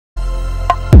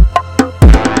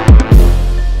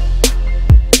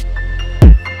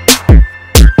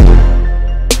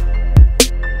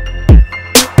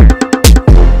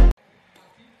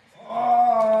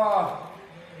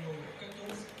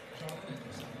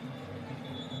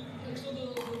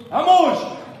Vamos!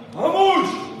 Vamos!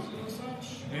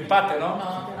 Empate, não?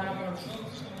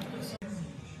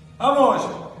 Vamos!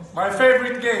 My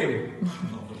favorite game.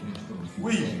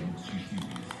 Oui.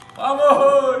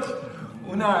 Vamos!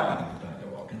 Una.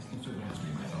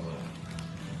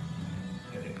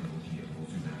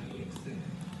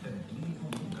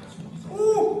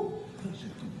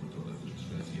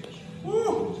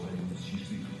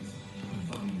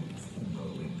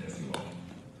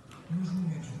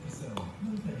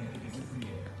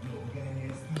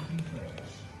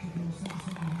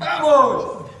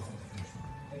 Vamos!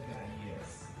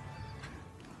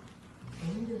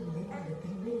 Ainda me lembro da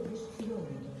primeira vez que fui ao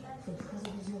Lidl. Foi por causa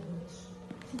dos iogurtes.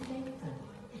 Fiquei fã.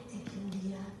 Até que um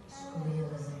dia descobri a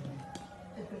lasanha.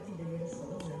 A partir daí era só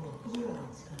lasanha. E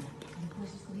iogurtes, claro. Depois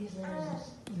descobri as laranjas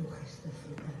e o resto da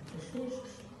fruta. Os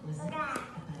frescos, lasanha,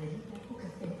 a parelita, o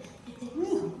café. Até que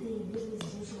saltei mesmo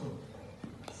exigência ao outro.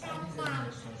 Sabes as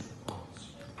minhas são os chocolates.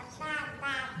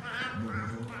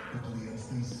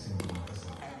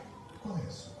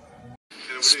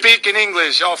 Speak in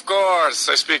English, of course.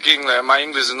 I speak English. My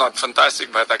English is not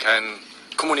fantastic, but I can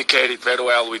communicate it very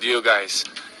well with you guys.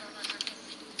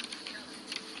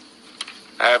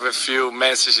 I have a few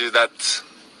messages that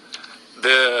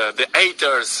the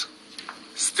haters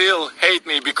still hate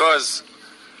me because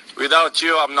without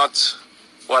you I'm not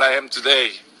what I am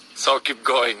today. So keep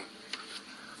going.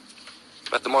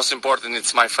 But the most important,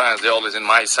 it's my fans. They're always in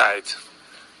my side.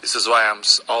 This is why I'm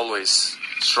always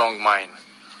strong mind.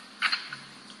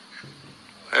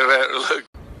 Look.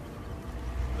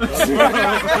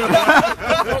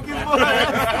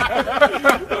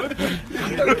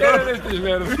 Não quero estes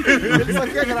verdes. Ele só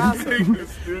quer graça.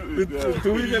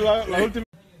 Tu viste lá última.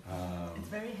 It's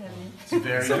very heavy. It's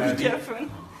very So be heavy. careful.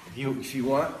 If you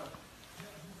want.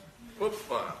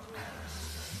 Opa.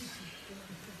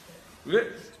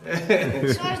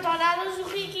 São as douradas, o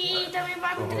Ricky também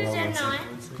vai me trazer, não é?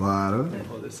 Claro.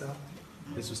 Pull this out.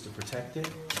 This was to protect it.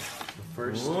 The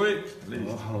first. Oi.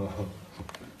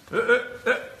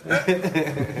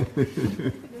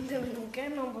 Não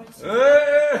quero, não pode ser.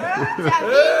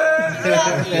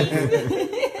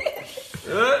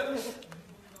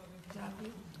 Já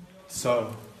vi.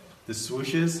 So, the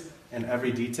swooshes and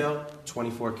every detail,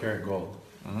 24 karat gold.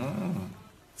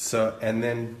 So, and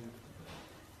then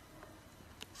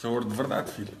Isso é ouro de verdade,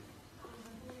 filho.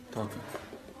 Toca.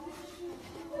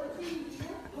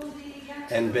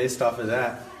 and based off of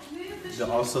that,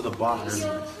 also the box.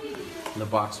 The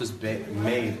box was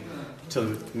made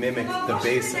to mimic the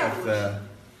base of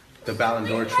the Ballon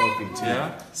d'Or trophy too.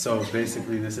 Yeah. So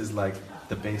basically, this is like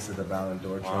the base of the Ballon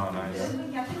d'Or trophy. Wow, nice.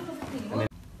 Yeah? And